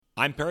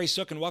I'm Perry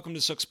Sook, and welcome to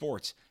Sook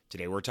Sports.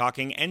 Today we're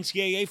talking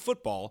NCAA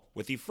football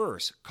with the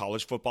first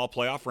college football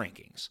playoff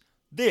rankings.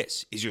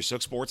 This is your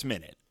Sook Sports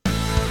Minute.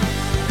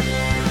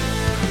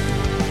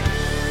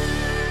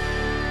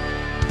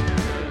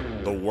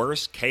 The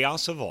worst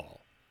chaos of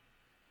all.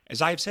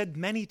 As I have said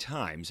many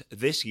times,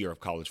 this year of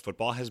college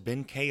football has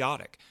been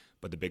chaotic,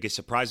 but the biggest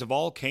surprise of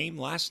all came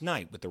last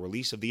night with the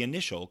release of the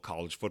initial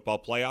college football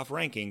playoff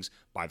rankings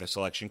by the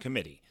selection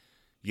committee.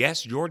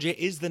 Yes, Georgia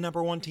is the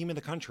number one team in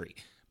the country,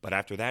 but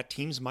after that,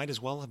 teams might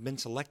as well have been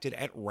selected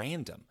at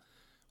random.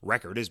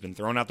 Record has been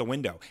thrown out the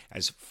window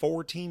as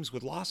 4 teams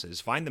with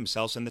losses find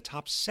themselves in the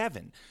top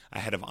 7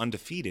 ahead of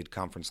undefeated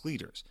conference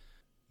leaders.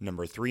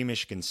 Number 3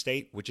 Michigan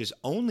State, which is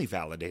only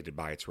validated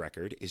by its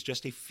record, is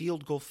just a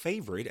field goal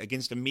favorite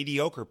against a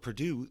mediocre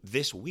Purdue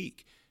this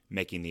week,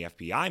 making the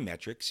FPI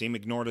metric seem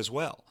ignored as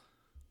well.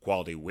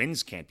 Quality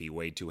wins can't be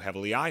weighed too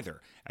heavily either,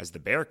 as the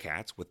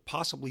Bearcats, with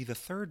possibly the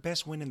 3rd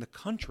best win in the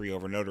country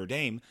over Notre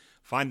Dame,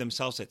 find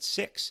themselves at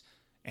 6.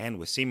 And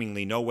with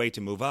seemingly no way to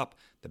move up,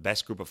 the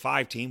best group of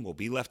 5 team will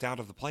be left out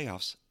of the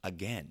playoffs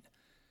again.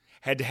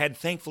 Head-to-head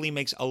thankfully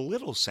makes a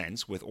little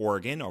sense with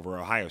Oregon over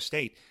Ohio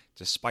State,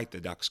 despite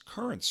the Ducks'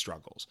 current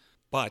struggles.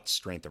 But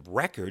strength of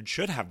record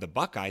should have the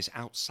Buckeyes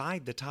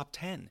outside the top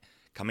 10,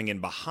 coming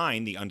in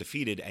behind the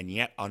undefeated and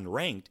yet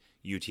unranked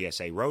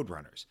UTSA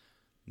Roadrunners.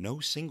 No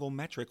single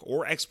metric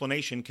or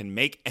explanation can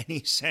make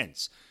any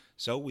sense,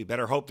 so we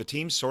better hope the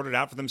teams sort it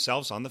out for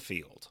themselves on the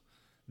field.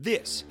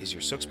 This is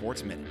your Sook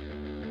Sports Minute.